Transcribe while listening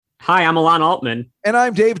Hi, I'm Alon Altman. And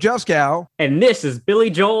I'm Dave Juskow. And this is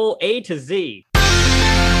Billy Joel A to Z. Well,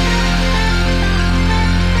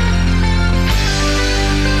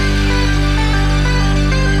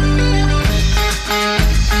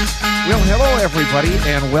 hello, everybody,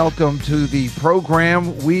 and welcome to the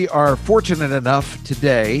program. We are fortunate enough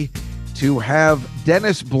today to have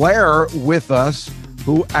Dennis Blair with us,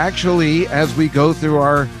 who actually, as we go through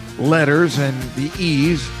our letters and the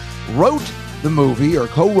E's, wrote the movie or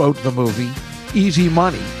co-wrote the movie Easy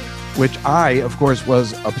Money, which I, of course,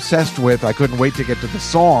 was obsessed with. I couldn't wait to get to the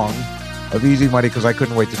song of Easy Money because I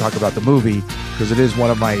couldn't wait to talk about the movie because it is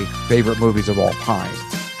one of my favorite movies of all time.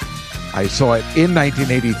 I saw it in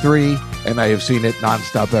 1983, and I have seen it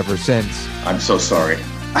nonstop ever since. I'm so sorry.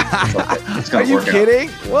 It's gonna Are you work kidding?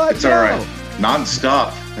 out. What? It's all right.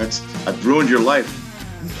 Nonstop. I've ruined your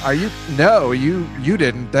life. Are you? No, you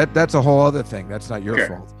didn't. That's a whole other thing. That's not your Okay.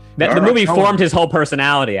 fault. The movie formed his whole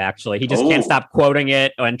personality, actually. He just can't stop quoting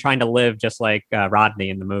it and trying to live just like Rodney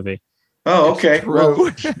in the movie. Oh, okay. True.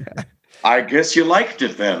 Well, I guess you liked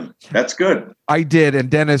it then. That's good. I did.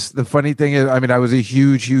 And Dennis, the funny thing is, I mean, I was a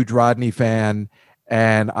huge Rodney fan,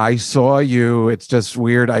 and I saw you. It's just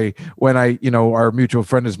weird. Our mutual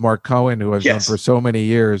friend is Mark Cohen, who I've known for so many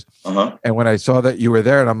years. Uh-huh. And when I saw that you were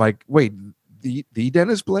there, and I'm like, wait, the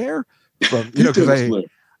Dennis Blair? From, because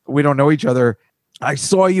we don't know each other. I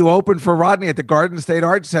saw you open for Rodney at the Garden State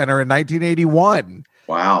Arts Center in 1981.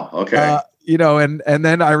 Wow. Okay. And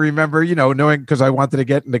then I remember, knowing, because I wanted to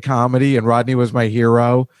get into comedy, and Rodney was my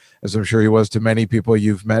hero, as I'm sure he was to many people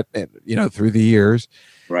you've met, through the years.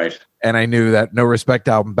 Right. And I knew that No Respect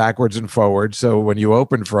album backwards and forwards. So when you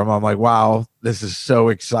opened for him, I'm like, wow, this is so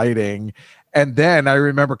exciting. And then I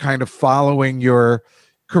remember kind of following your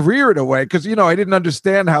career in a way, because I didn't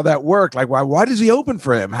understand how that worked. Like, why does he open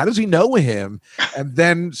for him? How does he know him? And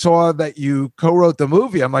then saw that you co-wrote the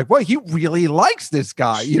movie. I'm like, well, he really likes this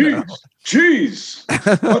guy. Jeez.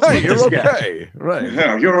 You're okay, right?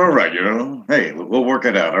 Yeah, you're all right. Hey, we'll work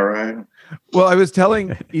it out. All right. Well, I was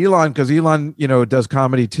telling Elon, because Elon, does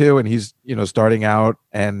comedy too, and he's starting out,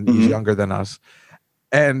 and he's younger than us.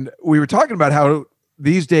 And we were talking about how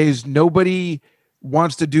these days nobody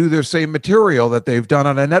wants to do their same material that they've done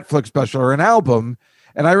on a Netflix special or an album.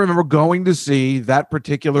 And I remember going to see that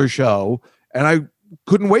particular show, and I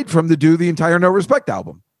couldn't wait for him to do the entire No Respect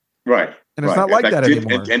album. Right. And it's not like that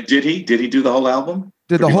anymore. And did he do the whole album?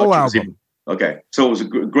 Did the whole album. Okay. So it was a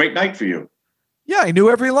great night for you. Yeah, I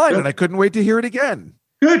knew every line, and I couldn't wait to hear it again.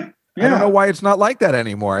 Good. Yeah. I don't know why it's not like that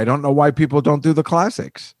anymore. I don't know why people don't do the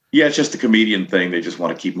classics. Yeah, it's just the comedian thing. They just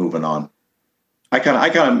want to keep moving on. I kind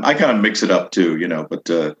of mix it up too,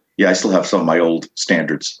 but I still have some of my old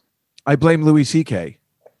standards. I blame Louis C.K.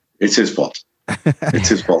 It's his fault. It's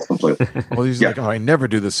his fault completely. Well, he's like, I never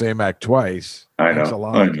do the same act twice. I Thanks know. a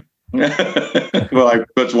lot. Well,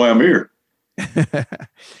 that's why I'm here.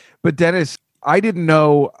 But Dennis, I didn't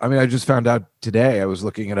know. I mean, I just found out today. I was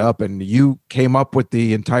looking it up, and you came up with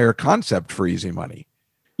the entire concept for Easy Money.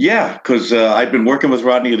 Yeah, because I'd been working with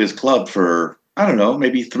Rodney at his club for, I don't know,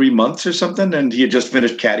 maybe 3 months or something. And he had just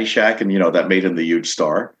finished Caddyshack, and, that made him the huge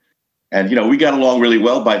star. And, we got along really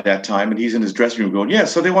well by that time. And he's in his dressing room going, yeah,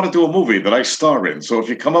 so they want to do a movie that I star in. So if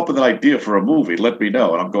you come up with an idea for a movie, let me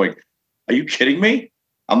know. And I'm going, are you kidding me?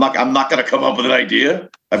 I'm not going to come up with an idea.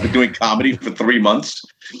 I've been doing comedy for 3 months.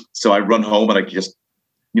 So I run home, and I just,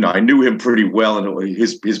 I knew him pretty well, and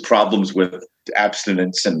his problems with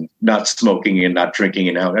abstinence and not smoking and not drinking.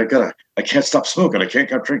 And now I can't stop smoking. I can't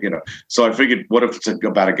stop drinking. So I figured, what if it's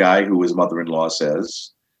about a guy who his mother-in-law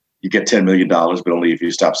says, you get $10 million, but only if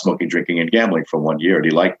you stop smoking, drinking, and gambling for 1 year. And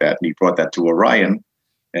he liked that. And he brought that to Orion,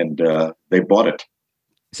 and they bought it.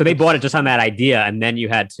 So they bought it just on that idea, and then you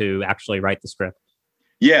had to actually write the script.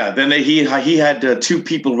 Yeah. Then he had two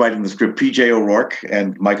people writing the script, PJ O'Rourke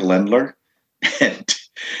and Michael Endler.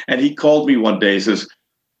 And he called me one day. He says,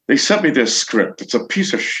 they sent me this script. It's a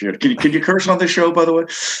piece of shit. Can you curse on this show, by the way?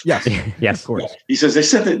 Yes. Yes, of course. He says, they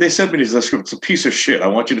sent me this script. It's a piece of shit. I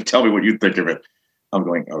want you to tell me what you think of it. I'm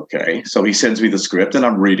going, okay. So he sends me the script, and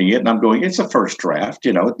I'm reading it, and I'm going, it's a first draft.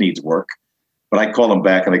 It needs work. But I call him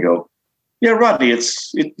back, and I go, yeah, Rodney, it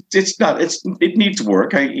needs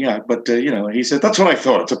work. He said, that's what I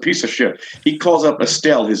thought. It's a piece of shit. He calls up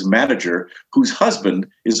Estelle, his manager, whose husband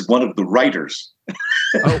is one of the writers.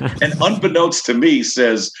 And unbeknownst to me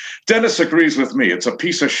says, Dennis agrees with me. It's a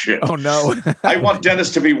piece of shit. Oh, no. I want Dennis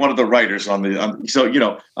to be one of the writers so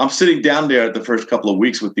I'm sitting down there the first couple of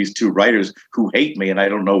weeks with these two writers who hate me, and I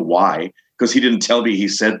don't know why, because he didn't tell me he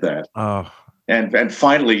said that. Oh. And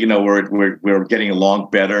finally, we're getting along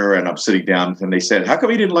better, and I'm sitting down, and they said, "How come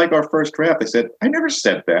you didn't like our first draft?" I said, "I never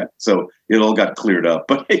said that." So it all got cleared up.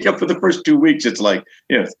 But for the first 2 weeks, it's like,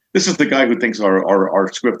 this is the guy who thinks our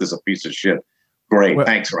script is a piece of shit. Great, well,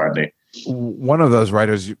 thanks, Rodney. One of those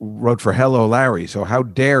writers wrote for Hello, Larry. So how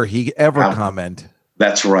dare he ever comment?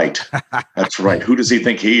 That's right. That's right. Who does he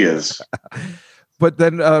think he is? But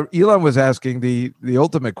then Elon was asking the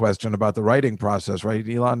ultimate question about the writing process, right,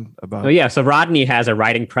 Elon? Oh, yeah. So Rodney has a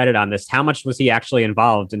writing credit on this. How much was he actually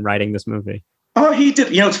involved in writing this movie? Oh, he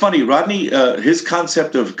did. It's funny. Rodney, his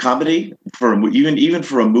concept of comedy even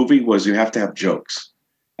for a movie was you have to have jokes.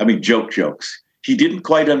 I mean, jokes. He didn't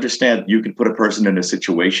quite understand you can put a person in a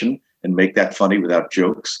situation and make that funny without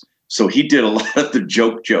jokes. So he did a lot of the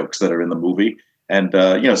jokes that are in the movie. And,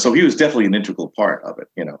 so he was definitely an integral part of it,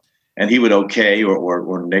 And he would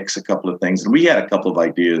or nix a couple of things. And we had a couple of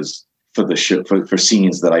ideas for the show, for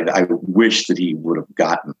scenes that I wish that he would have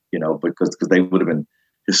gotten, because they would have been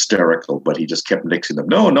hysterical, but he just kept nixing them.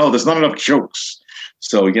 No, there's not enough jokes.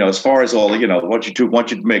 So, as far as all, want you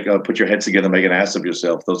to make, put your heads together, make an ass of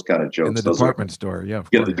yourself, those kind of jokes. In the department store, yeah.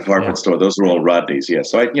 The department store. Those are all Rodney's, yeah.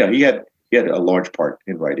 So, he had a large part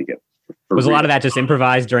in writing it. Was a lot of that just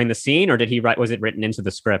improvised during the scene, or was it written into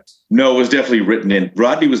the script? No, it was definitely written in.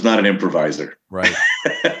 Rodney was not an improviser. Right.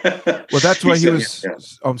 Well, that's why he was. Yeah.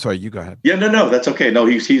 Oh, I'm sorry. You go ahead. Yeah, no, that's okay. No,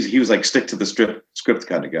 he was like stick to the script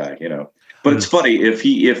kind of guy, But it's funny if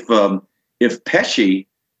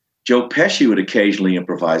Joe Pesci would occasionally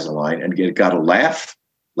improvise a line and got a laugh,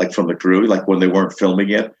 like from the crew, like when they weren't filming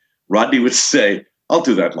yet. Rodney would say, "I'll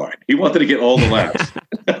do that line." He wanted to get all the laughs.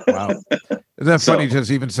 Wow. Isn't that funny?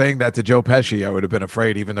 Just even saying that to Joe Pesci, I would have been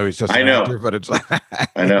afraid, even though he's just an actor, but it's like,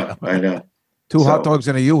 I know. Two hot dogs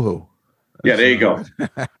and a yoo-hoo. Yeah, there you go.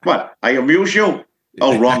 What? I amuse you?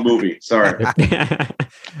 Oh, wrong movie. Sorry.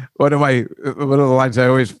 One of the lines I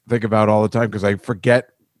always think about all the time, because I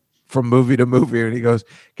forget from movie to movie, and he goes,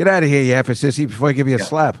 "Get out of here, you half a sissy, before I give you a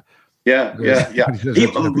slap." Yeah.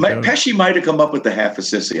 Pesci might have come up with the half a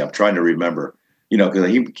sissy. I'm trying to remember,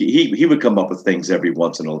 because he would come up with things every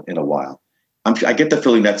once in a while. I get the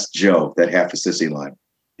feeling that's Joe, that half a sissy line,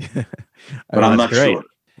 but I'm not sure.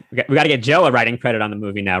 We got to get Joe a writing credit on the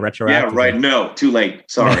movie now, retroactively. Yeah, right. No, too late.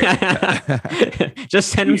 Sorry. Just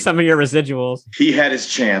send him some of your residuals. He had his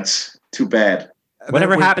chance. Too bad.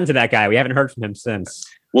 Whatever happened to that guy? We haven't heard from him since.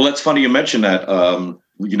 Well, that's funny you mentioned that.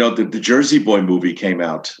 The Jersey Boy movie came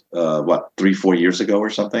out, 3-4 years ago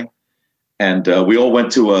or something. And we all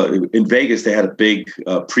went to in Vegas. They had a big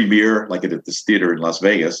premiere, like at this theater in Las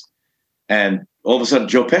Vegas. And all of a sudden,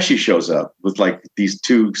 Joe Pesci shows up with like these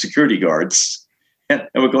 2 security guards. And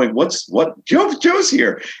we're going, what? Joe's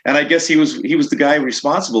here. And I guess he was the guy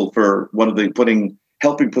responsible for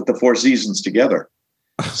helping put the Four Seasons together.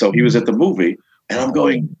 So he was at the movie, and I'm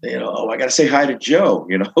going, I got to say hi to Joe,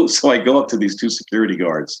 So I go up to these 2 security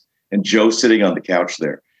guards, and Joe's sitting on the couch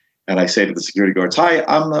there. And I say to the security guards, "Hi,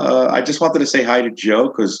 I just wanted to say hi to Joe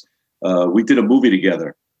because we did a movie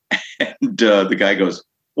together." And the guy goes,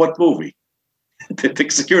 "What movie?" The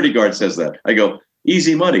security guard says that. I go,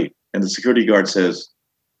 "Easy Money." And the security guard says,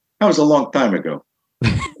 "That was a long time ago."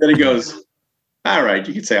 Then he goes, "All right,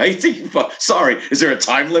 you can say, I think, sorry, is there a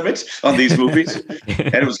time limit on these movies?"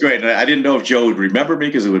 And it was great. And I didn't know if Joe would remember me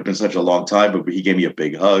because it would have been such a long time, but he gave me a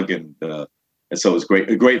big hug. And so it was great,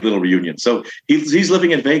 a great little reunion. So he's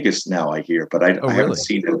living in Vegas now, I hear, but I haven't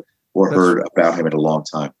seen him or heard about him in a long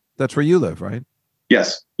time. That's where you live, right?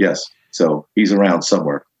 Yes. So he's around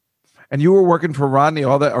somewhere. And you were working for Rodney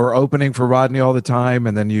opening for Rodney all the time,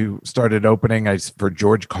 and then you started opening for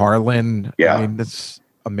George Carlin. Yeah, I mean, that's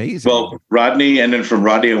amazing. Well, Rodney, and then from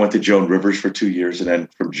Rodney, I went to Joan Rivers for 2 years, and then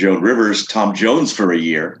from Joan Rivers, Tom Jones for a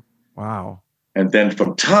year. Wow! And then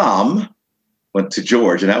from Tom, went to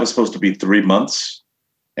George, and that was supposed to be 3 months,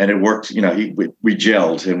 and it worked. We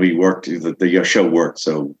gelled, and we worked. The show worked,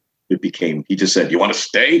 so it became. He just said, "You want to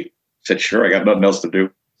stay?" I said, "Sure, I got nothing else to do."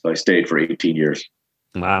 So I stayed for 18 years.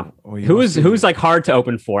 Wow. Who's like hard to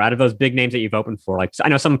open for out of those big names that you've opened for? Like, I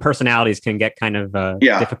know some personalities can get kind of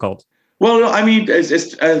difficult. Well, I mean,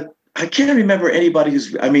 I can't remember anybody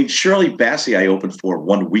Shirley Bassey I opened for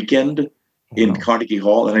one weekend in Carnegie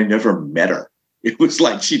Hall, and I never met her. It was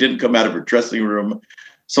like she didn't come out of her dressing room.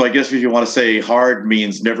 So I guess if you want to say hard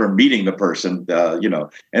means never meeting the person,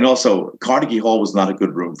 and also Carnegie Hall was not a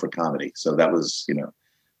good room for comedy. So that was,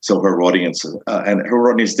 so her audience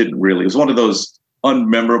didn't really, it was one of those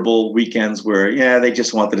unmemorable weekends where, they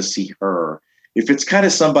just wanted to see her. If it's kind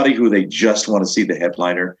of somebody who they just want to see the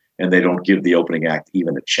headliner and they don't give the opening act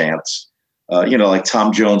even a chance, like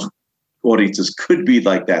Tom Jones audiences could be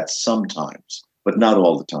like that sometimes, but not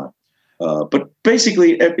all the time. But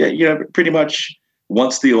basically, pretty much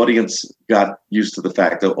once the audience got used to the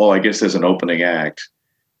fact that, I guess there's an opening act,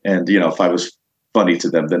 and if I was funny to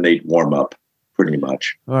them, then they'd warm up pretty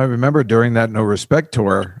much. Well, I remember during that No Respect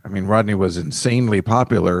tour, I mean, Rodney was insanely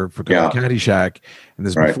popular for Caddyshack, and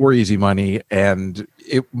this before Easy Money, and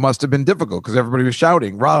it must have been difficult because everybody was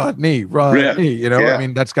shouting, Rodney, I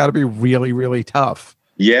mean, that's got to be really, really tough.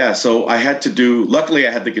 Yeah, so I had to luckily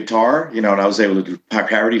I had the guitar, and I was able to do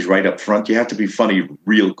parodies right up front. You have to be funny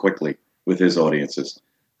real quickly with his audiences.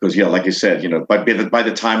 Because, like you said, by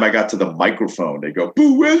the time I got to the microphone, they go,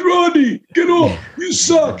 "Boo, where's Rodney? Get off, you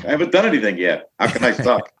suck." I haven't done anything yet. How can I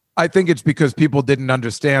suck? I think it's because people didn't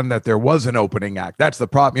understand that there was an opening act. That's the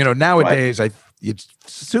problem. Nowadays, you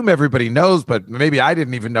assume everybody knows, but maybe I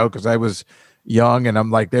didn't even know because I was young and I'm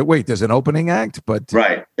like, wait, there's an opening act? But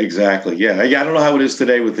right, exactly. Yeah, I don't know how it is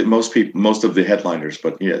today with most of the headliners,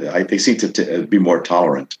 but they seem to be more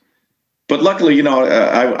tolerant. But luckily,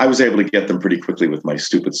 I was able to get them pretty quickly with my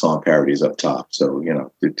stupid song parodies up top. So,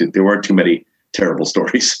 there weren't too many terrible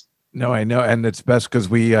stories. No, I know. And it's best because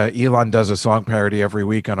Elon does a song parody every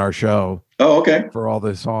week on our show. Oh, okay. For all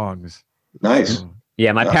the songs. Nice. So,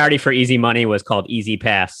 yeah, my parody for Easy Money was called Easy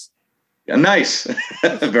Pass. Yeah, nice.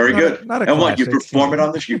 Very good. Not a and classic. What, you perform it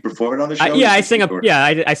on the show? Yeah, I sing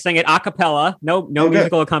I sing it a cappella, no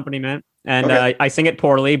musical accompaniment. And I sing it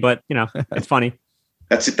poorly, but it's funny.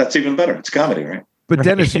 That's even better. It's comedy, right? But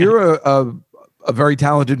Dennis, you're a very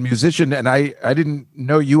talented musician, and I didn't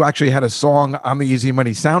know you actually had a song on the Easy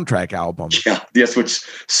Money soundtrack album. Yeah, yes, which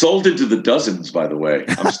sold into the dozens, by the way.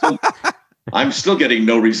 I'm still getting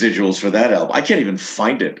no residuals for that album. I can't even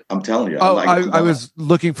find it. I'm telling you. I was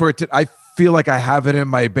looking for it. I feel like I have it in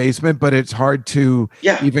my basement, but it's hard to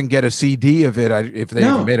even get a CD of it. If they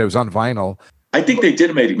even made it, it was on vinyl. I think they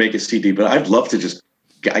did make a CD, but I'd love to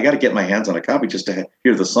I got to get my hands on a copy just to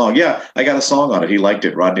hear the song. Yeah, I got a song on it. He liked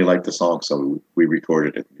it. Rodney liked the song, so we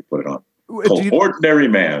recorded it. We put it on. Called Ordinary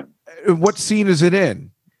Man. What scene is it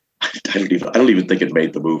in? I don't even think it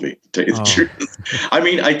made the movie, to tell you the truth. I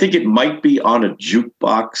mean, I think it might be on a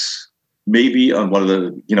jukebox, maybe on one of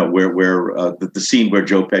the, where the scene where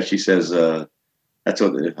Joe Pesci says, "That's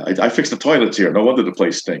what I fixed the toilets here. No wonder the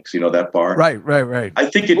place stinks." That bar. Right. I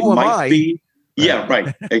think it might be. Yeah,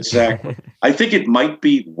 right. Exactly. I think it might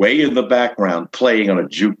be way in the background playing on a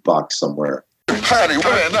jukebox somewhere. Patty, he's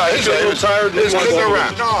a little tired. He's kidding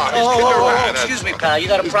around. Excuse me, pal. You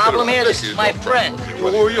got a problem here? This is my friend. Who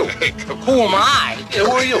are you? Who am I? Who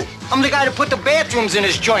are you? I'm the guy that put the bathrooms in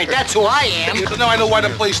his joint. That's who I am. Now I know why the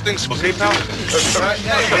place stinks. Okay, pal?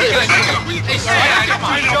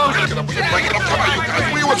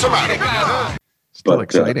 What's the matter? Still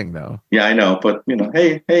exciting, though. Yeah, I know. But,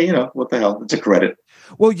 hey, what the hell? It's a credit.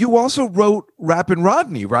 Well, you also wrote Rappin'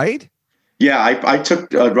 Rodney, right? Yeah, I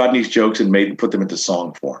took Rodney's jokes and put them into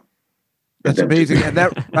song form. That's amazing. And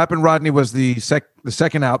that Rappin' Rodney was the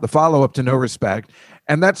second out, the follow-up to No Respect.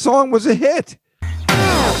 And that song was a hit.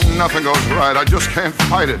 Nothing goes right. I just can't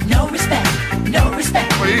fight it. No respect. No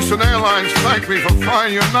respect. But Eastern Airlines thanked me for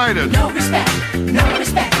flying United. No respect. No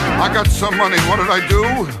respect. I got some money. What did I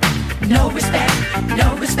do? No respect,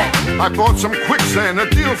 no respect. I bought some quicksand, the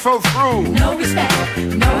deal fell through. No respect,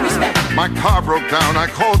 no respect. My car broke down, I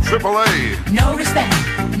called AAA. No respect,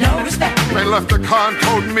 no respect. They left the car and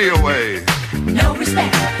towed me away. No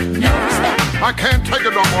respect, no respect. I can't take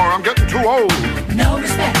it no more, I'm getting too old. No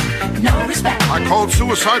respect, no respect. I called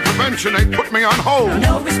suicide prevention, they put me on hold.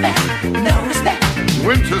 No respect, no respect.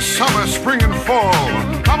 Winter, summer, spring and fall,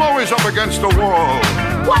 I'm always up against the wall.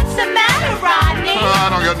 What's the matter, Rodney? I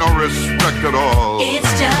don't get no respect at all. It's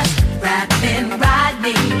just Rappin'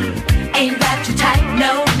 Rodney. Ain't that too tight?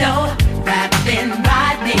 No, no. Rappin'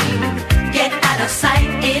 Rodney. Get out of sight.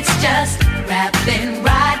 It's just Rappin'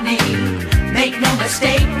 Rodney. Make no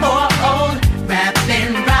mistake, for old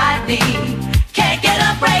Rappin' Rodney. Can't get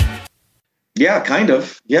a break. Yeah, kind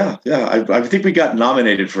of. Yeah. I think we got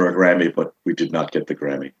nominated for a Grammy, but we did not get the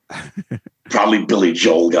Grammy. Probably Billy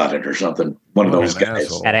Joel got it or something. One of those guys.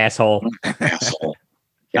 Asshole. That asshole. Asshole.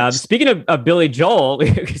 Yes. Speaking of Billy Joel,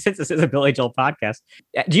 since this is a Billy Joel podcast,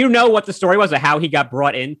 do you know what the story was of how he got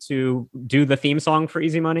brought in to do the theme song for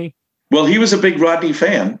Easy Money? Well, he was a big Rodney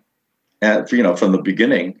fan, from the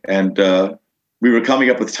beginning. And we were coming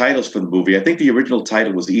up with titles for the movie. I think the original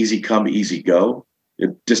title was Easy Come, Easy Go. It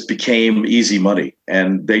just became Easy Money.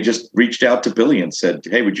 And they just reached out to Billy and said,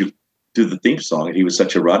 "Hey, would you do the theme song?" And he was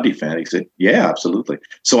such a Rodney fan. He said, "Yeah, absolutely."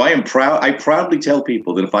 So I am proud. I proudly tell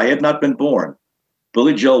people that if I had not been born,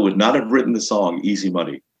 Billy Joel would not have written the song Easy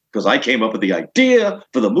Money, because I came up with the idea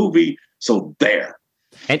for the movie. So there.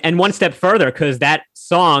 And one step further, because that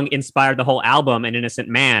song inspired the whole album, An Innocent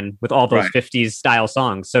Man, with all those 50s style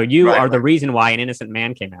songs. So you are the reason why An Innocent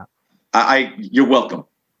Man came out. You're welcome.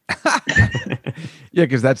 Yeah,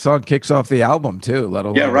 because that song kicks off the album too. Let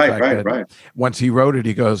alone right. Once he wrote it,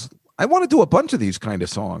 he goes, I want to do a bunch of these kind of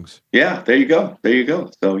songs. Yeah, there you go.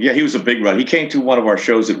 So yeah, he was a big run. He came to one of our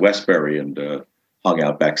shows at Westbury and hung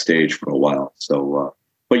out backstage for a while. So,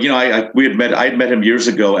 but you know, I had met him years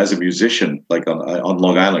ago as a musician, like on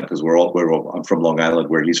Long Island, because I'm from Long Island,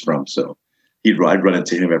 where he's from. So I'd run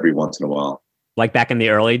into him every once in a while. Like back in the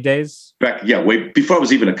early days? Way before I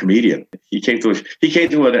was even a comedian. He came to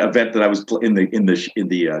an event that I was in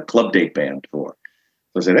the club date band for.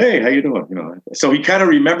 So I said, "Hey, how you doing?" You know. So he kind of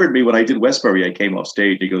remembered me when I did Westbury. I came off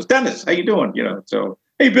stage. He goes, "Dennis, how you doing?" You know. So,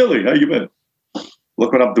 "Hey, Billy, how you been?"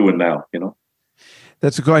 Look what I'm doing now. You know.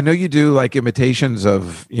 That's cool. I know you do like imitations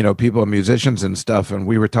of, you know, people, musicians and stuff. And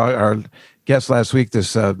we were talking, our guest last week,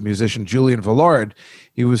 this musician, Julian Villard,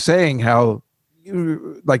 he was saying how,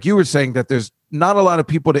 you were saying that there's not a lot of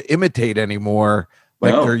people to imitate anymore,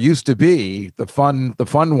 like there used to be, the fun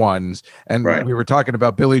ones. And we were talking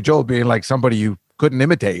about Billy Joel being like somebody you couldn't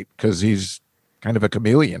imitate because he's kind of a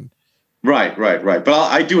chameleon. Right. But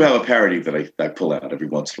I do have a parody that I pull out every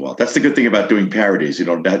once in a while. That's the good thing about doing parodies. You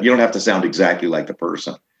don't have to sound exactly like the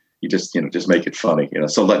person. You just make it funny. You know,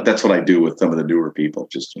 so that's what I do with some of the newer people.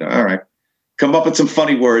 Just, you know, all right, come up with some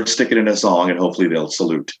funny words, stick it in a song, and hopefully they'll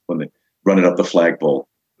salute when they run it up the flagpole.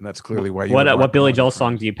 And that's clearly why. What Billy Joel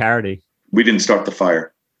song do you parody? We Didn't Start the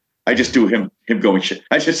Fire. I just do him going.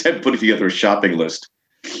 I just had put together a shopping list.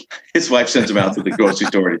 His wife sends him out to the grocery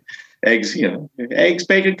store. Eggs, eggs,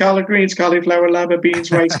 bacon, collard greens, cauliflower, lima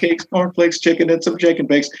beans, rice cakes, cornflakes, chicken, and some chicken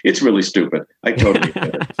bakes. It's really stupid. I totally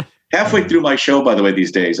get it. Halfway through my show, by the way,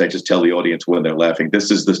 these days, I just tell the audience when they're laughing, this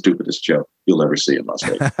is the stupidest joke you'll ever see in Las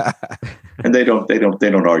Vegas. And they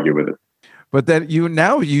don't argue with it. But then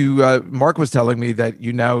Mark was telling me that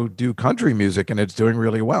you now do country music and it's doing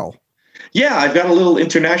really well. Yeah, I've got a little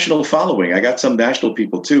international following. I got some national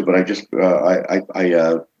people too, but I just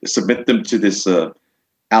I submit them to this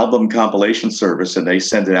album compilation service, and they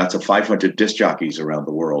send it out to 500 disc jockeys around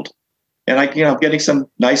the world. And I'm getting some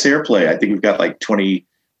nice airplay. I think we've got like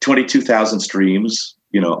 22,000 streams,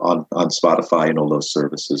 on Spotify and all those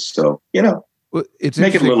services. So, it's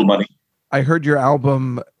making a little money. I heard your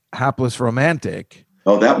album Hapless Romantic.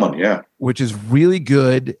 Oh, that one, yeah. Which is really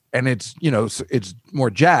good, and it's it's more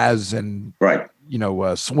jazz and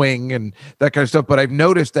swing and that kind of stuff. But I've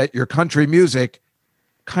noticed that your country music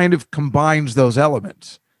kind of combines those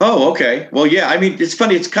elements. Oh, okay. Well, yeah. I mean, it's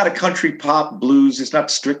funny. It's kind of country pop blues. It's not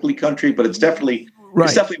strictly country, but it's definitely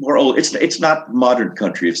more old. It's not modern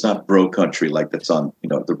country. It's not bro country like that's on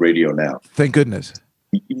the radio now. Thank goodness.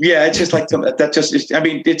 Yeah, it's just like that.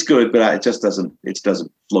 It's good, but it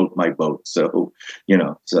doesn't float my boat. So,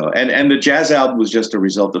 and the jazz album was just a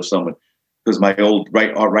result of someone, because my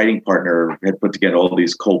our writing partner had put together all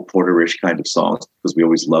these Cole Porter-ish kind of songs, because we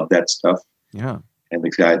always loved that stuff. Yeah. And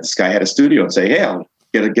this guy had a studio and say, hey, I'll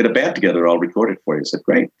get a band together. I'll record it for you. I said,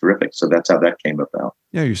 great, terrific. So that's how that came about.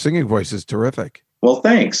 Yeah, your singing voice is terrific. Well,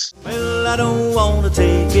 thanks. Well, I don't want to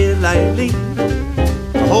take it lightly.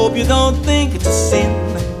 I hope you don't think it's a sin,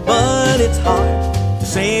 but it's hard to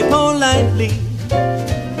say politely.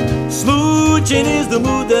 Smooching is the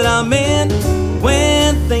mood that I'm in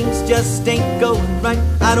when things just ain't going right.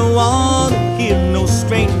 I don't want to hear no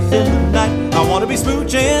strangers in the night. I want to be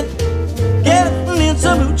smooching, getting in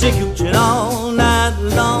some hoochie cooching all night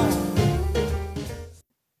long.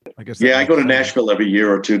 I go to Nashville every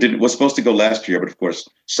year or two. Was supposed to go last year, but of course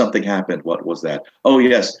something happened. What was that? Oh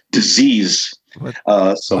yes, disease.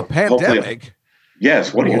 So a pandemic.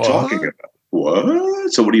 Yes. What are you talking about?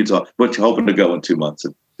 What? So what are you talking? What you hoping to go in 2 months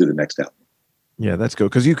and do the next album? Yeah, that's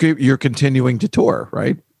good, because you're continuing to tour,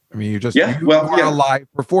 right? I mean, you're a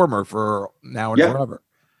live performer for now and forever.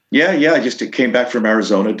 Yeah. I just came back from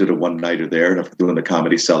Arizona, did a one-nighter there, and I'm doing the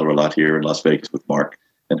Comedy Cellar a lot here in Las Vegas with Mark.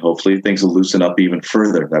 And hopefully things will loosen up even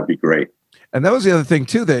further. That'd be great. And that was the other thing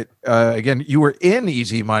too, that again, you were in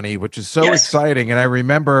Easy Money, which is so exciting. And I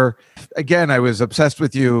remember, again, I was obsessed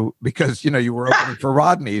with you because, you were opening for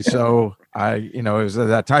Rodney. So it was at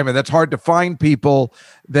that time, and that's hard to find people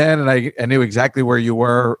then. And I knew exactly where you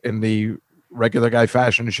were in the Regular Guy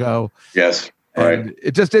fashion show. Yes. And right.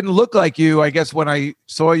 It just didn't look like you, I guess, when I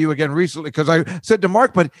saw you again recently, because I said to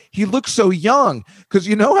Mark, but he looks so young. Because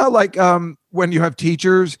you know how, like, when you have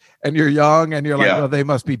teachers and you're young and you're like, oh, they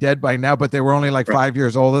must be dead by now, but they were only like 5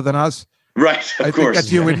 years older than us. Right. I think that's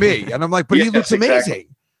you and me. And I'm like, but he looks amazing. Exactly.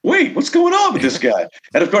 wait, what's going on with this guy?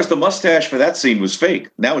 And of course, the mustache for that scene was fake.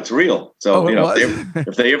 Now it's real. So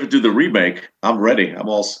if they ever do the remake, I'm ready. I'm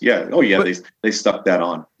all they stuck that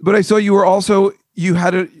on. But I saw you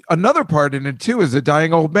had another part in it too, as a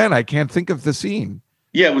dying old man. I can't think of the scene.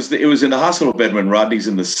 Yeah, it was in the hospital bed when Rodney's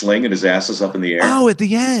in the sling and his ass is up in the air. Oh, at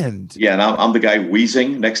the end. Yeah, and I'm the guy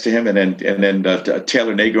wheezing next to him, and then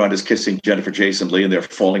Taylor Negron is kissing Jennifer Jason Leigh, and they're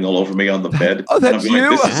falling all over me on the bed. Oh, that's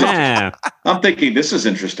you. I'm thinking this is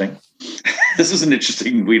interesting. This is an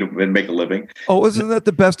interesting way to make a living. Oh, isn't that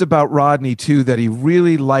the best about Rodney too? That he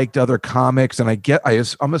really liked other comics, and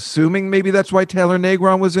I'm assuming maybe that's why Taylor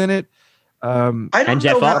Negron was in it. And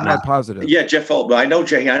Jeff Altman. I'm not positive. Yeah, Jeff Altman. I know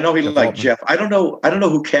Jay. I know he liked Jeff. I don't know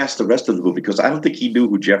who cast the rest of the movie because I don't think he knew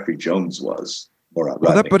who Jeffrey Jones was.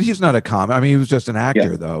 But he's not a comic. I mean, he was just an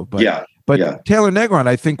actor, though. But Taylor Negron,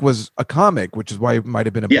 I think, was a comic, which is why it might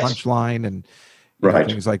have been a punchline and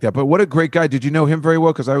things like that. But what a great guy! Did you know him very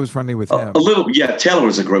well? Because I was friendly with him. A little. Yeah, Taylor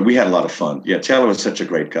was we had a lot of fun. Yeah, Taylor was such a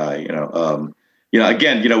great guy.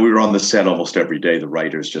 Again, we were on the set almost every day. The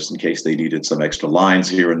writers, just in case they needed some extra lines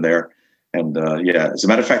here and there. And as a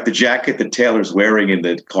matter of fact, the jacket that Taylor's wearing in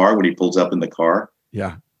the car when he pulls up in the car.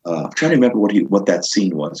 Yeah. I'm trying to remember what that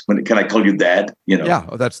scene was. Can I call you Dad? Yeah,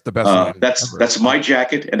 that's the best. That's my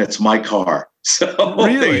jacket and it's my car. So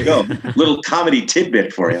really? There you go. Little comedy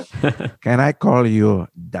tidbit for you. Can I call you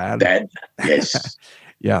Dad? Dad, yes.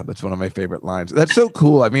 Yeah, that's one of my favorite lines. That's so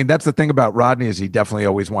cool. I mean, that's the thing about Rodney is he definitely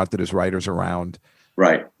always wanted his writers around.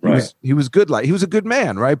 Right. He was good. He was a good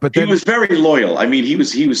man, right? But then, he was very loyal. I mean, he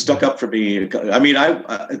was stuck up for me. I mean,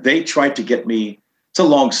 they tried to get me. It's a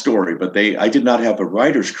long story, but I did not have a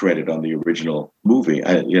writer's credit on the original movie.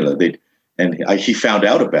 He found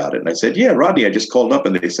out about it, and I said, "Yeah, Rodney, I just called up,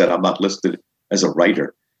 and they said I'm not listed as a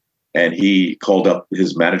writer." And he called up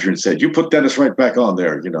his manager and said, "You put Dennis right back on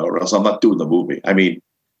there, or else I'm not doing the movie." I mean,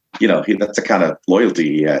 that's the kind of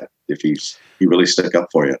loyalty he had. If he really stuck up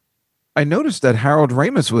for you. I noticed that Harold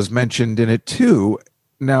Ramis was mentioned in it too.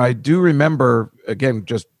 Now I do remember, again,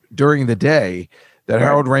 just during the day, that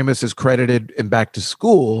Harold Ramis is credited in Back to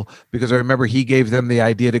School because I remember he gave them the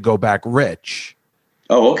idea to go back rich.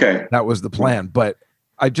 Oh, okay. That was the plan. But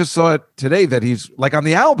I just saw it today that he's like on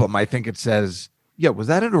the album. I think it says, was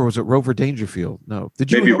that it or was it Rover Dangerfield? No.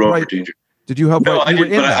 Did you maybe Rover Dangerfield? Did you help? No, I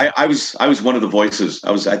didn't. But I was one of the voices.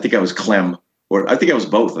 I think I was Clem, or I think I was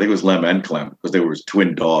both. I think it was Lem and Clem because they were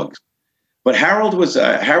twin dogs. But Harold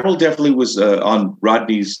definitely was on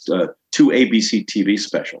Rodney's 2 ABC TV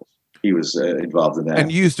specials. He was involved in that.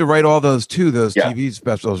 And you used to write all those too, those TV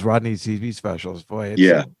specials, Rodney's TV specials. Boy,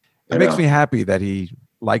 it makes me happy that he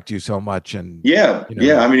liked you so much. And I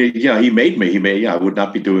mean, he made me. I would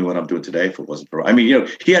not be doing what I'm doing today if it wasn't for. I mean,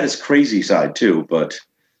 he had his crazy side too, but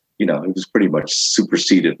it was pretty much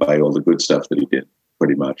superseded by all the good stuff that he did.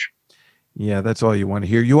 Pretty much. Yeah, that's all you want to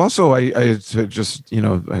hear. You also, I just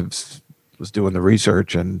was doing the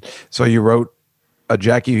research, and so you wrote a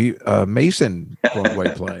Jackie Mason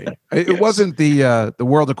Broadway play. It wasn't the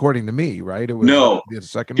World According to Me, right? It was the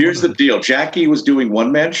second. Here's the deal: Jackie was doing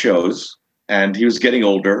one-man shows, and he was getting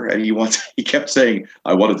older, and he kept saying,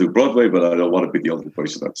 "I want to do Broadway, but I don't want to be the only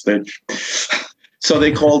person on stage." So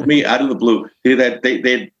they called me out of the blue.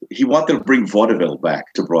 He wanted to bring vaudeville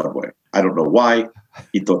back to Broadway. I don't know why.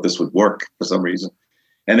 He thought this would work for some reason.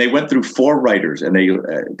 And they went through 4 writers, and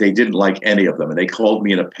they didn't like any of them. And they called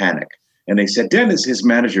me in a panic. And they said, Dennis, his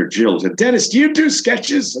manager, Jill, said, Dennis, do you do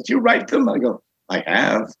sketches? Do you write them? I go, I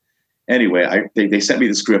have. Anyway, they sent me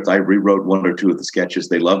the script. I rewrote 1 or 2 of the sketches.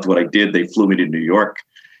 They loved what I did. They flew me to New York.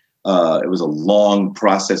 It was a long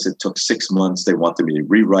process. It took 6 months. They wanted me to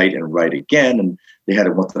rewrite and write again. And they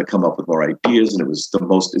wanted to come up with more ideas. And it's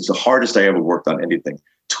the hardest I ever worked on anything.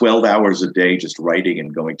 12 hours a day, just writing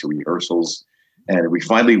and going to rehearsals. And we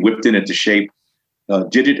finally whipped it into shape.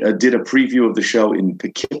 Did a preview of the show in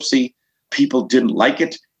Poughkeepsie. People didn't like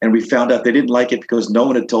it, and we found out they didn't like it because no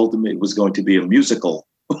one had told them it was going to be a musical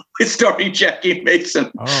starring Jackie Mason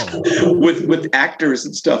with actors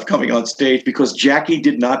and stuff coming on stage because Jackie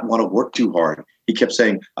did not want to work too hard. He kept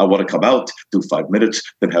saying, I want to come out, do 5 minutes,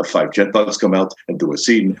 then have 5 jet bugs come out and do a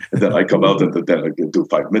scene. And then I come out and then I do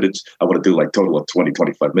 5 minutes. I want to do like total of 20,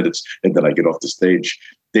 25 minutes. And then I get off the stage.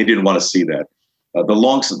 They didn't want to see that. The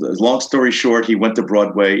long story short, he went to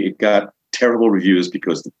Broadway. It got terrible reviews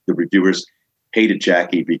because the reviewers hated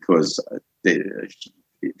Jackie because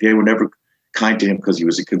they were never kind to him because he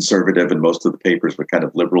was a conservative and most of the papers were kind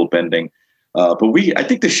of liberal bending. But I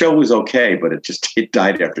think the show was okay, but it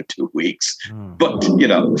died after 2 weeks. But,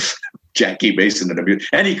 Jackie Mason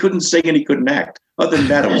and he couldn't sing and he couldn't act. Other than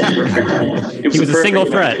that, it was perfect. He was a single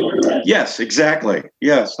threat. Yes, exactly.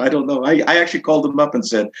 Yes, I don't know. I actually called him up and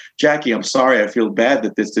said, Jackie, I'm sorry. I feel bad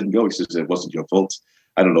that this didn't go. He says, it wasn't your fault.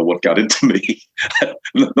 I don't know what got into me.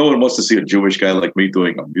 No one wants to see a Jewish guy like me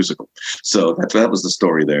doing a musical. So that was the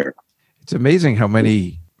story there. It's amazing how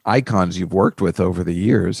many icons you've worked with over the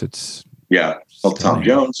years. Well, Tom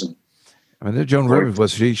Jones. And Joan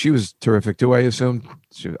Rivers she was terrific too, I assume.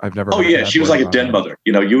 I've never. Oh, yeah. She was like a den mother.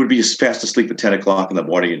 You would be fast asleep at 10 o'clock in the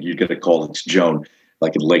morning and you'd get a call. It's Joan,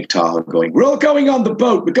 like in Lake Tahoe, going, we're all going on the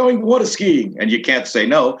boat. We're going water skiing. And you can't say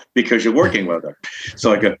no because you're working with her.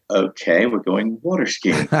 So I go, okay, we're going water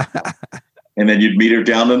skiing. And then you'd meet her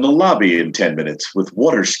down in the lobby in 10 minutes with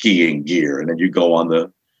water skiing gear. And then you go on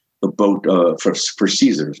the boat for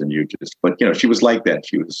Caesars. And she was like that.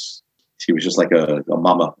 She was just like a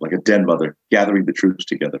mama, like a den mother, gathering the troops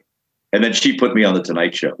together. And then she put me on the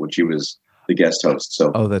Tonight Show when she was the guest host.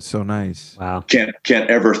 So that's so nice. Wow. Can't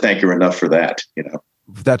ever thank her enough for that.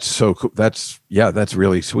 That's so cool. That's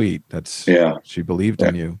really sweet. She believed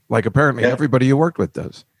in you. Like apparently everybody you worked with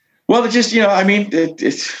does. Well, it just,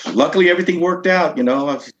 it's luckily everything worked out,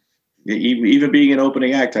 even being an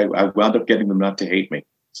opening act, I wound up getting them not to hate me.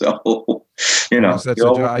 So,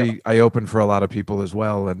 I opened for a lot of people as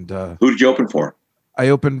well. And who did you open for? I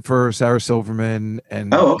opened for Sarah Silverman.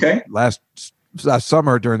 And last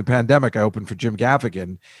summer during the pandemic, I opened for Jim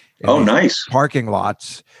Gaffigan. Nice. Parking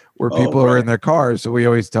lots where people are in their cars. So we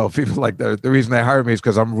always tell people like the reason they hired me is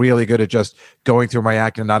because I'm really good at just going through my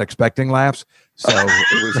act and not expecting laughs. So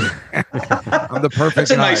it was, I'm the perfect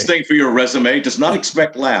That's a guy. nice thing for your resume. Does not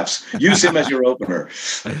expect laughs. Use him as your opener.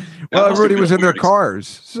 Well, everybody was in their cars.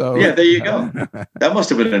 So yeah, there you go. That must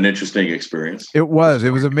have been an interesting experience. It was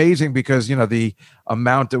amazing because, the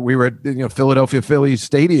amount that we were at, Philadelphia Phillies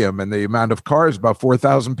Stadium and the amount of cars, about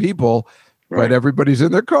 4,000 people, right. But everybody's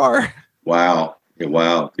in their car. Wow.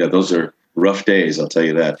 Yeah, those are rough days, I'll tell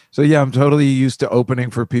you that. So yeah, I'm totally used to opening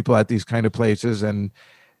for people at these kind of places. And,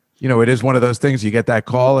 it is one of those things you get that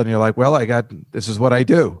call and you're like, well, this is what I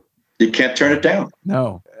do. You can't turn it down.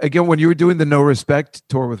 No. Again, when you were doing the No Respect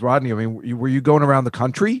tour with Rodney, were you going around the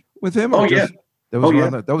country with him? Yeah.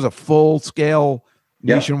 That was a full scale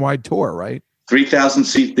nationwide tour, right? 3,000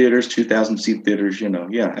 seat theaters, 2,000 seat theaters,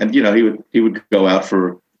 yeah. And, he would go out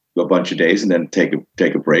for a bunch of days and then take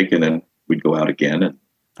a break and then we'd go out again. And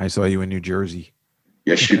I saw you in New Jersey.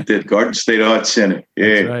 Yes, you did. Garden State Arts Center.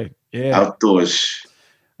 Yeah. That's right. Yeah. Outdoors.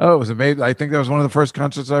 Oh, it was amazing. I think that was one of the first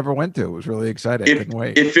concerts I ever went to. It was really exciting. I couldn't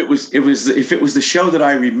wait. If it was the show that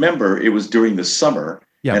I remember, it was during the summer.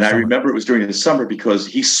 Yeah, and I remember it was during the summer because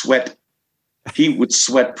he would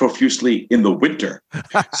sweat profusely in the winter.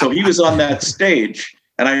 So he was on that stage.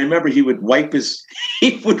 And I remember he would wipe his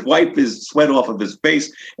sweat off of his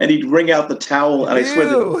face and he'd wring out the towel. And I swear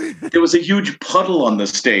that there was a huge puddle on the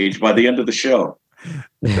stage by the end of the show.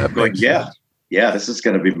 I'm going, this is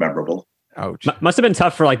going to be memorable. Ouch. Must have been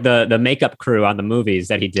tough for like the makeup crew on the movies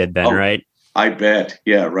that he did then, right? I bet.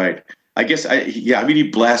 Yeah, right. I guess, he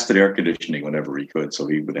blasted air conditioning whenever he could. So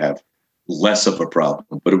he would have less of a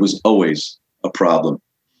problem, but it was always a problem.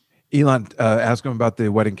 Elon, ask him about the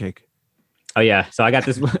wedding cake. Oh yeah, so I got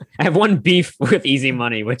this. I have one beef with Easy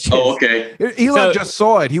Money, which is, okay. Elon just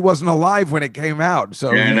saw it. He wasn't alive when it came out,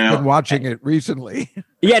 so he's been watching it recently.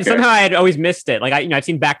 Yeah, and somehow I had always missed it. Like I've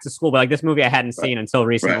seen Back to School, but like this movie I hadn't seen until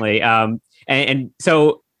recently. Right. And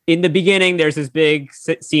so in the beginning, there's this big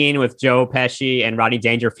scene with Joe Pesci and Rodney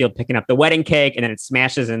Dangerfield picking up the wedding cake, and then it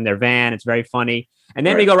smashes in their van. It's very funny, and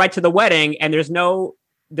then they go right to the wedding, and there's no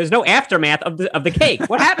aftermath of the cake.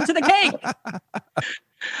 What happened to the cake?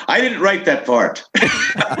 I didn't write that part.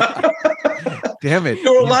 Damn it.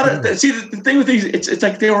 There were a lot of the thing with these. It's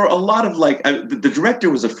like there were a lot of the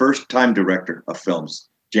director was a first-time director of films,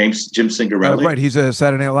 Jim Cingarelli. Right, he's a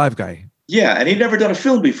Saturday Night Live guy. Yeah, and he'd never done a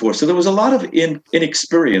film before, so there was a lot of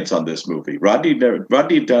inexperience on this movie. Rodney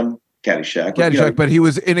had done Caddyshack, but he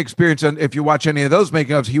was inexperienced. And if you watch any of those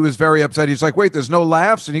making-ofs, he was very upset. He's like, "Wait, there's no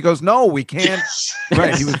laughs," and he goes, "No, we can't." Yes.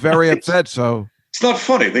 Right, he was very upset. So it's not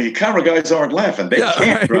funny. The camera guys aren't laughing. They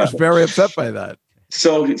can't. He was very upset by that.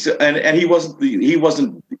 So and he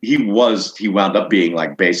wound up being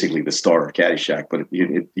like basically the star of Caddyshack, but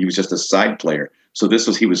he was just a side player. So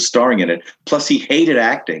he was starring in it. Plus, he hated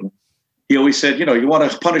acting. He always said, you want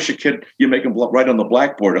to punish a kid, you make him write on the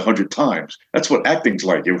blackboard 100 times. That's what acting's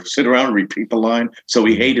like. You sit around and repeat the line. So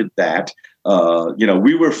he hated that.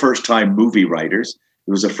 We were first-time movie writers.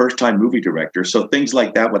 It was a first-time movie director. So things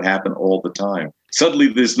like that would happen all the time. Suddenly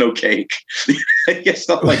there's no cake.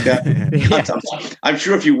 Stuff like that. Yeah. I'm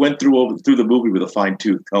sure if you went through the movie with a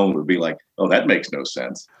fine-tooth comb, it would be like, oh, that makes no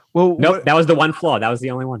sense. Well, nope, that was the one flaw. That was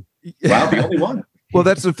the only one. Wow, the only one. Well,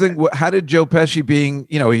 that's the thing. How did Joe Pesci, being,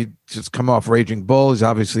 he just come off Raging Bull, he's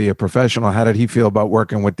obviously a professional. How did he feel about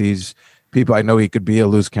working with these people? I know he could be a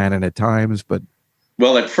loose cannon at times, but.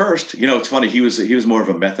 Well, at first, it's funny. He was more of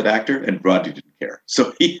a method actor, and Rodney didn't care.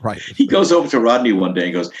 So he goes over to Rodney one day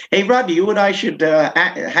and goes, "Hey, Rodney, you and I should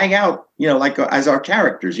hang out, like as our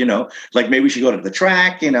characters, like maybe we should go to the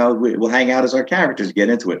track, we'll hang out as our characters, get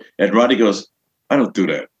into it." And Rodney goes, "I don't do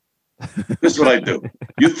that. This is what I do.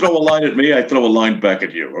 You throw a line at me, I throw a line back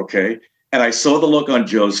at you, okay?" And I saw the look on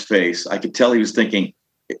Joe's face. I could tell he was thinking,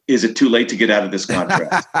 is it too late to get out of this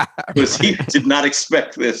contract? Because he did not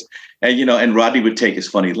expect this. And, and Rodney would take his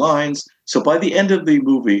funny lines. So by the end of the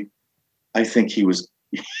movie, I think he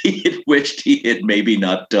had wished he had maybe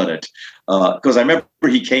not done it. Because I remember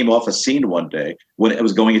he came off a scene one day when it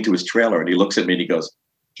was going into his trailer, and he looks at me and he goes,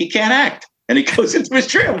 "He can't act." And he goes into his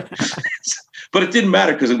trailer. But it didn't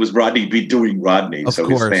matter because it was Rodney be doing Rodney. So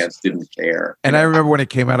his fans didn't care. And I remember when it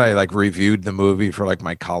came out, I reviewed the movie for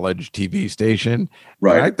my college TV station.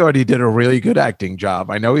 Right. And I thought he did a really good acting job.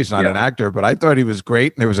 I know he's not an actor, but I thought he was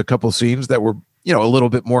great. And there was a couple scenes that were, a little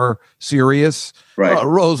bit more serious. Right.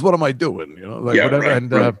 Rose, what am I doing? Whatever. Right,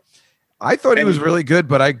 and I thought he was really good,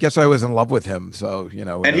 but I guess I was in love with him. So,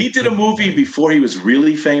 And he did a movie before he was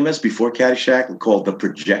really famous, before Caddyshack, called The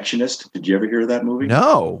Projectionist. Did you ever hear of that movie?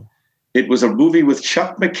 No. It was a movie with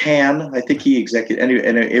Chuck McCann. I think he executed,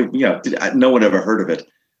 and no one ever heard of it.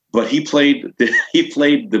 But he played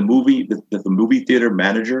the movie theater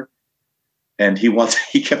manager, and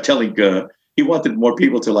he kept telling he wanted more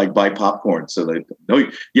people to buy popcorn, so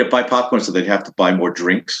buy popcorn so they'd have to buy more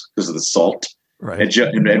drinks because of the salt. Right.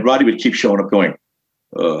 And Roddy would keep showing up, going,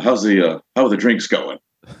 how are the drinks going?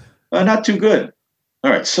 Not too good.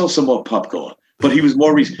 All right, sell some more popcorn. But he was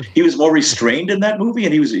more restrained in that movie,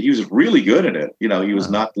 and he was really good in it. He was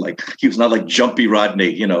not like Jumpy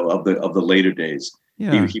Rodney, of the later days.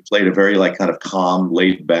 Yeah. He played a very kind of calm,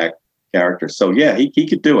 laid back character. So yeah, he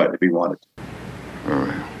could do it if he wanted to. All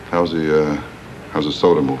right. How's the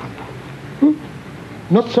soda moving?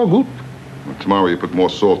 Not so good. Well, tomorrow you put more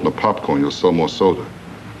salt in the popcorn, you'll sell more soda.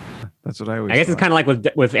 That's what I always. I guess it's kind of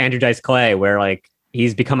like with Andrew Dice Clay, where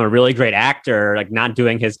he's become a really great actor, not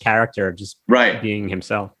doing his character, just being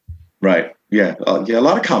himself. Right. Yeah. A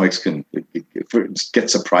lot of comics can get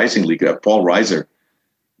surprisingly good. Paul Reiser,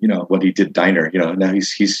 when he did Diner, now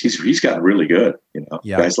he's gotten really good.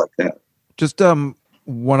 Guys like that. Just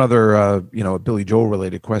one other Billy Joel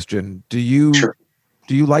related question. Do you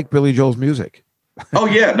like Billy Joel's music? Oh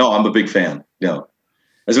yeah, no, I'm a big fan.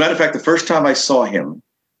 As a matter of fact, the first time I saw him,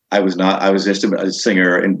 I was just a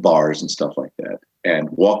singer in bars and stuff like that, and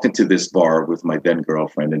walked into this bar with my then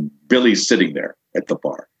girlfriend, and Billy's sitting there at the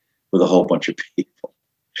bar with a whole bunch of people.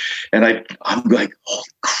 And I'm like, holy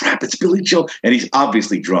crap, it's Billy Joel. And he's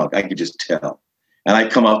obviously drunk. I could just tell. And I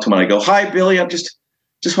come up to him and I go, "Hi, Billy. I'm just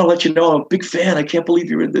want to let you know I'm a big fan. I can't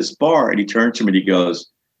believe you're in this bar." And he turns to me and he goes,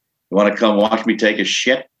 "You want to come watch me take a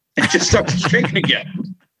shit?" And just starts drinking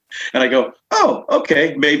again. And I go, "Oh,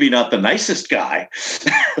 okay. Maybe not the nicest guy."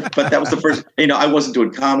 But that was the first, I wasn't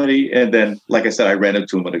doing comedy. And then, like I said, I ran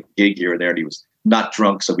into him at a gig here and there, and he was not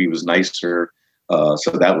drunk. So he was nicer.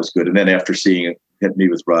 So that was good. And then after seeing me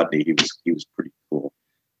with Rodney, he was pretty cool.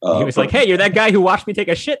 He was like, "Hey, you're that guy who watched me take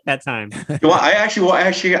a shit that time." Well,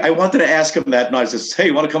 I wanted to ask him that, and I said, "Hey,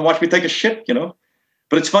 you want to come watch me take a shit?"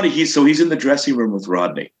 But it's funny. He's in the dressing room with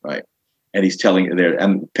Rodney, right? And he's telling there,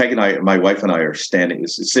 and Peg and I, my wife and I, are sitting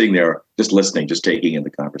there, just listening, just taking in the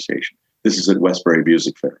conversation. This is at Westbury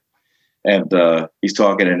Music Fair, and he's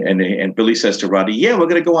talking, and Billy says to Rodney, "Yeah, we're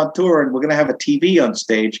going to go on tour, and we're going to have a TV on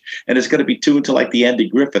stage, and it's going to be tuned to the Andy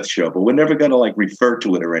Griffith Show, but we're never going to refer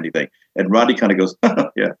to it or anything." And Rodney kind of goes,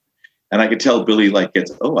 "Yeah," and I could tell Billy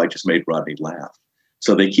gets, "Oh, I just made Rodney laugh."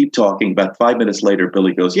 So they keep talking. About 5 minutes later,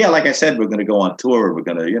 Billy goes, "Yeah, like I said, we're going to go on tour, and we're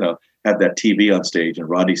going to, have that TV on stage." And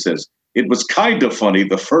Rodney says, "It was kind of funny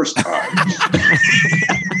the first time."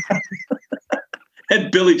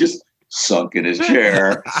 And Billy just sunk in his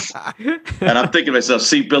chair. And I'm thinking to myself,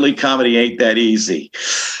 see, Billy, comedy ain't that easy.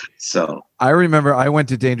 So I remember I went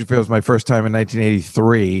to Dangerfield. It was my first time in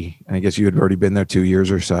 1983. And I guess you had already been there 2 years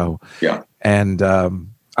or so. Yeah. And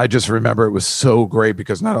I just remember it was so great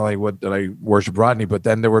because not only did I worship Rodney, but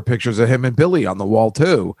then there were pictures of him and Billy on the wall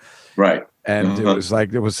too. Right. And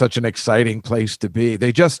it was such an exciting place to be.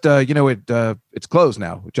 They just, it's closed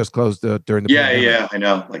now. It just closed during the pandemic. Yeah, I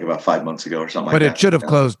know, about 5 months ago or something. But it should have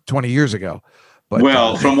closed 20 years ago. But,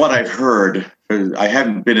 well, from what I've heard, I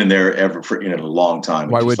haven't been in there ever for a long time.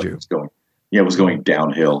 Why would you? It was going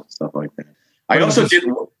downhill, stuff like that.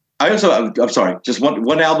 I'm sorry, just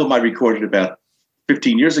one album I recorded about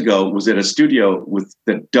 15 years ago was at a studio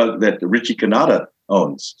that Richie Cannata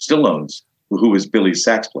still owns, who is Billy's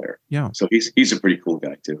sax player. Yeah. So he's a pretty cool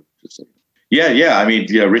guy too. Yeah. I mean,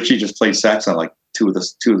 Richie just played sax on like two of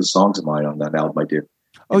the songs of mine on that album I did.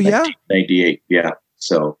 Oh yeah, 1998. Yeah.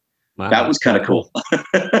 So that was kind of cool.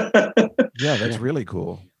 Yeah, that's really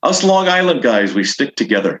cool. Us Long Island guys, we stick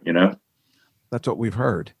together. That's what we've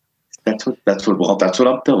heard. That's what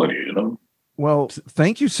I'm telling you. Well,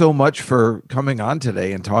 thank you so much for coming on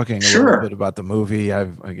today and talking a little bit about the movie.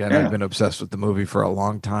 I've been obsessed with the movie for a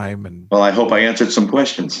long time, and well, I hope I answered some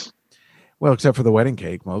questions. Well, except for the wedding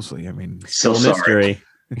cake, mostly. I mean, still mystery.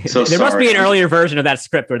 So there must be an earlier version of that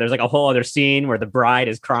script where there's like a whole other scene where the bride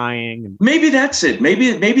is crying. Maybe that's it.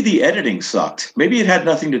 Maybe the editing sucked. Maybe it had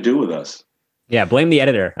nothing to do with us. Yeah, blame the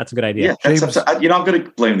editor. That's a good idea. Yeah, I'm going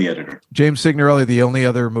to blame the editor. James Signorelli, the only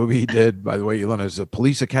other movie he did, by the way, Elon, is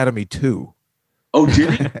Police Academy 2. Oh,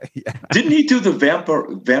 did he? Yeah. Didn't he do the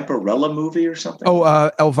Vampirella movie or something? Oh,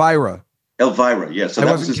 Elvira. Elvira, yes. I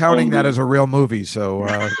wasn't counting that as a real movie, so...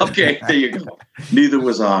 Okay, there you go. Neither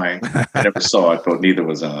was I. I never saw it, but neither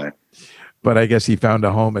was I. But I guess he found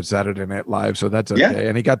a home at Saturday Night Live, so that's okay. Yeah.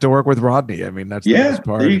 And he got to work with Rodney. I mean, that's the best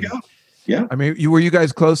part. There you go. Yeah. I mean, were you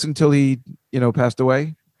guys close until he, passed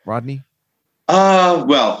away, Rodney?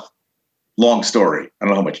 Well, long story. I don't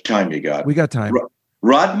know how much time you got. We got time.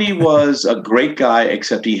 Rodney was a great guy,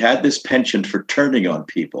 except he had this penchant for turning on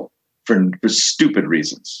people for stupid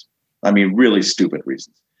reasons. I mean, really stupid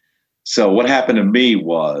reasons. So what happened to me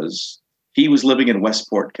was he was living in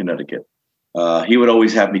Westport, Connecticut. He would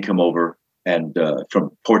always have me come over and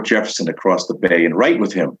from Port Jefferson across the bay and write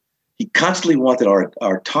with him. He constantly wanted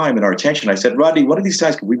our time and our attention. I said, Rodney, one of these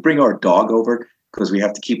times, can we bring our dog over? Because we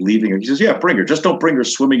have to keep leaving her. He says, yeah, bring her. Just don't bring her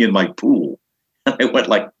swimming in my pool. And I went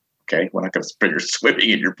like, okay, we're not going to bring her swimming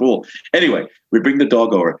in your pool. Anyway, we bring the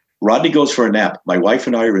dog over. Rodney goes for a nap. My wife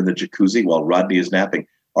and I are in the jacuzzi while Rodney is napping.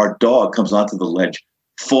 Our dog comes onto the ledge,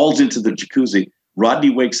 falls into the jacuzzi. Rodney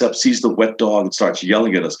wakes up, sees the wet dog, and starts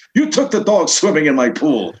yelling at us. You took the dog swimming in my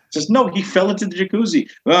pool. Says, no, he fell into the jacuzzi.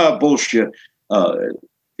 Bullshit.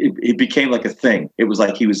 It became like a thing. It was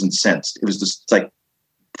like he was incensed. It was just like,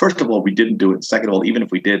 first of all, we didn't do it. Second of all, even if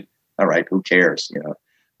we did, all right, who cares?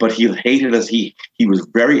 But he hated us. He was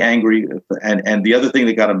very angry. And the other thing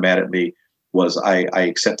that got him mad at me was I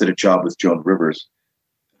accepted a job with Joan Rivers,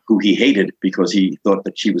 who he hated because he thought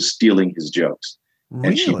that she was stealing his jokes. Really?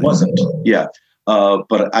 And she wasn't. Yeah.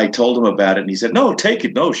 But I told him about it and he said, no, take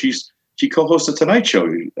it. No, she co-hosts the Tonight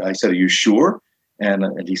Show. I said, are you sure? And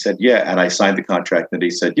he said, yeah. And I signed the contract. And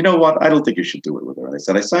he said, you know what? I don't think you should do it with her. And I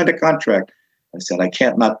said, I signed a contract. I said, I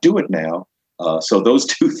can't not do it now. So those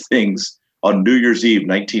two things on New Year's Eve,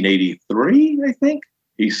 1983, I think,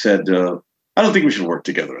 he said, I don't think we should work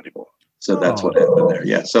together anymore. So that's what happened there.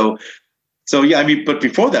 Yeah. So yeah, I mean, but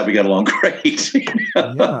before that, we got along great. Yeah.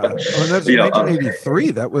 Well, that's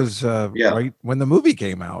 1983. That was right when the movie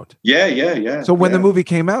came out. Yeah. So when the movie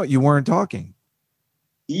came out, you weren't talking.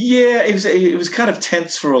 Yeah, it was kind of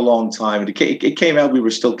tense for a long time. It came out, we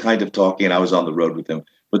were still kind of talking, and I was on the road with him.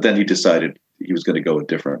 But then he decided he was going to go a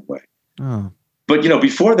different way. Oh. But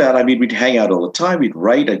before that, I mean, we'd hang out all the time. We'd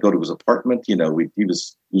write. I'd go to his apartment. He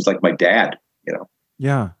was like my dad.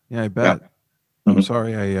 Yeah, I bet. Yeah. I'm Mm-hmm.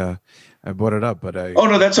 sorry I brought it up, but Oh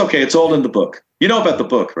no, that's okay. It's all in the book. You know about the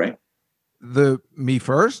book, right? The Me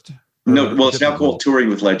First? No, well, it's now called Touring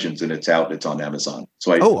with Legends, and it's out. It's on Amazon.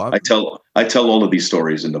 So I tell all of these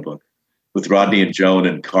stories in the book with Rodney and Joan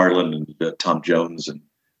and Carlin and Tom Jones and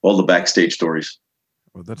all the backstage stories.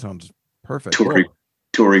 Well, that sounds perfect.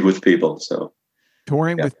 Touring with people. So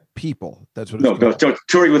touring with people. That's what it's called.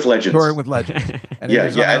 Touring with Legends. Touring with Legends. And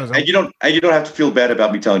yeah. And you don't have to feel bad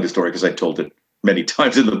about me telling the story because I told it many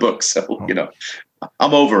times in the book. So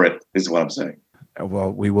I'm over it. Is what I'm saying.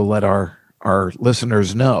 Well, we will let our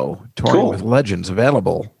listeners know. Touring with Legends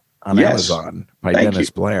available on Amazon by Dennis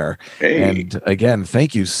Blair. Hey. And again,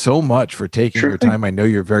 thank you so much for taking your time. I know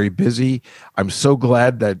you're very busy. I'm so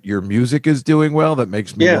glad that your music is doing well. That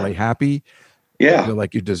makes me really happy. Yeah. I feel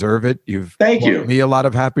like you deserve it. You've brought me a lot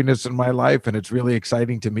of happiness in my life, and it's really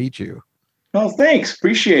exciting to meet you. Oh, thanks.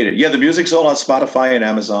 Appreciate it. Yeah, the music's all on Spotify and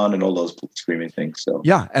Amazon and all those streaming things. So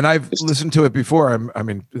yeah, and I've listened to it before.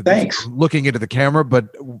 Thanks. I'm looking into the camera,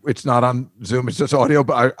 but it's not on Zoom. It's just audio.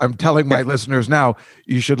 But I'm telling my listeners now,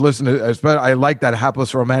 you should listen to. I like that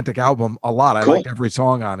Hapless Romantic album a lot. I like every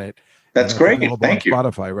song on it. That's great. Thank you.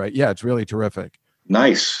 Spotify, right? Yeah, it's really terrific.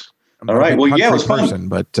 Nice. All right. Well, yeah, it was fun.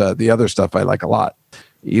 But the other stuff I like a lot.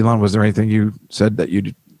 Elon, was there anything you said that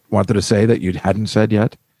you wanted to say that you hadn't said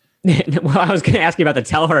yet? Well, I was going to ask you about the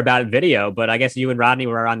Tell Her About It video, but I guess you and Rodney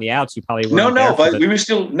were on the outs. You probably weren't but we were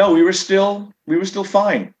still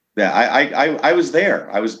fine. Yeah, I was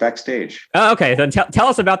there. I was backstage. Oh, okay. Then tell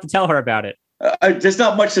us tell her about it. There's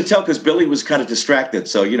not much to tell because Billy was kind of distracted.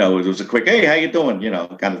 So, it was a quick, hey, how you doing?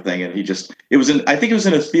 Kind of thing. And I think it was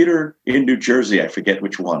in a theater in New Jersey. I forget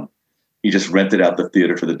which one. He just rented out the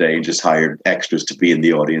theater for the day and just hired extras to be in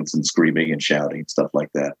the audience and screaming and shouting and stuff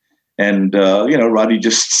like that. And, Rodney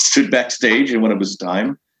just stood backstage, and when it was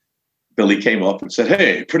time, Billy came up and said,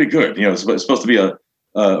 hey, pretty good. It's supposed to be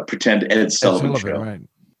a pretend Ed Sullivan show. Right.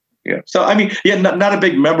 Yeah. So, not a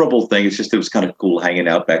big memorable thing. It's just it was kind of cool hanging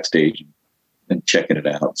out backstage and checking it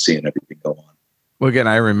out, seeing everything go on. Well, again,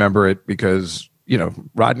 I remember it because,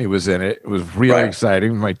 Rodney was in it. It was really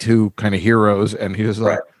exciting. My two kind of heroes. And he was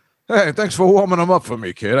like, hey, thanks for warming them up for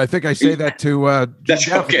me, kid. I think I say that to that's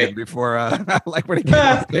okay before, like when he came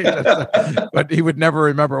on stage. But he would never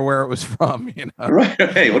remember where it was from, Right.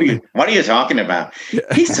 Hey, what are you talking about?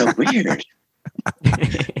 He's so weird.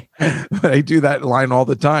 But I do that line all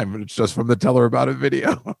the time. It's just from the Tell Her About It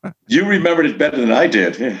video. You remembered it better than I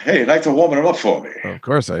did. Hey, thanks for warming him up for me. Of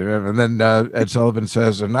course I remember. And then Ed Sullivan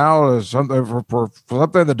says, and now something for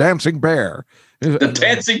something, the Dancing Bear. The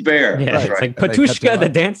Dancing Bear. Yeah, That's it's right. like Patushka the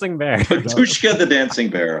Dancing Bear. Patushka the Dancing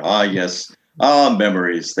Bear. Ah, yes. Ah,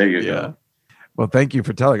 memories. There you go. Well, thank you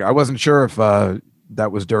for telling. I wasn't sure if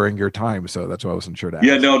that was during your time, so that's why I wasn't sure to ask.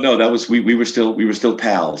 Yeah, no, that was we were still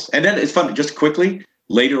pals. And then it's fun. Just quickly,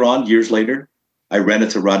 later on, years later, I ran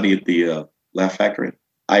into Rodney at the Laugh Factory.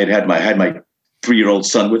 I had my 3-year-old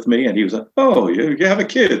son with me, and he was like, "Oh, you have a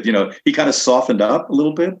kid." He kind of softened up a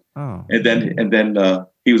little bit. Oh. And then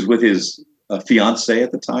he was with his fiance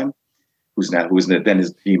at the time,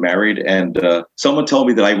 he married, and someone told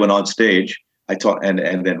me that I went on stage.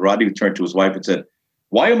 And then Rodney turned to his wife and said,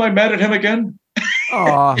 "Why am I mad at him again?"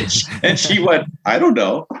 And she went, "I don't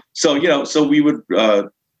know." So so we would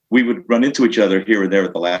run into each other here and there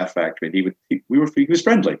at the Laugh Factory, and he was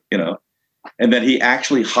friendly, And then he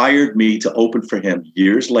actually hired me to open for him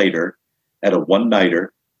years later at a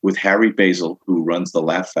one-nighter with Harry Basil, who runs the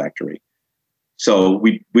Laugh Factory. So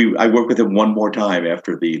I worked with him one more time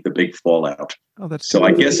after the big fallout. Oh, that's so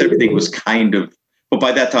I guess everything was kind of. But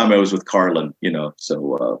by that time I was with Carlin,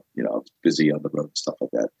 So I was busy on the road and stuff like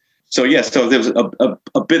that. So so there was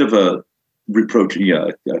a bit of a reproach,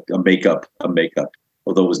 a makeup,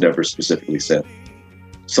 although it was never specifically said.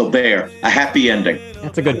 So a happy ending.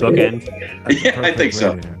 That's a good bookend. Yeah, I think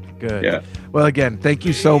so. Good. Yeah. Well, again, thank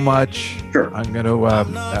you so much. Sure. I'm going to,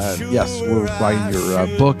 we'll buy your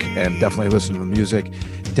book and definitely listen to the music.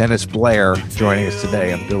 Dennis Blair joining us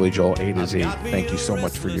today on Billy Joel A to Z. Thank you so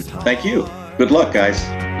much for your time. Thank you. Good luck, guys.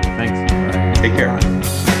 Thanks. Right. Take care.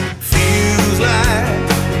 Feels like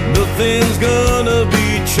nothing's gonna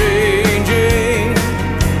be changing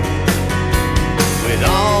with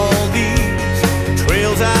all these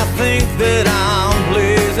trails I think that I'm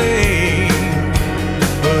blazing,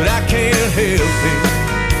 but I can't help it.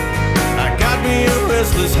 I got me a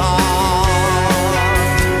restless heart,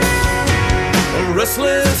 a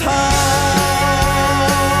restless heart.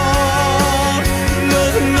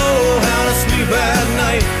 Doesn't know how to sleep at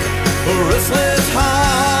night, a restless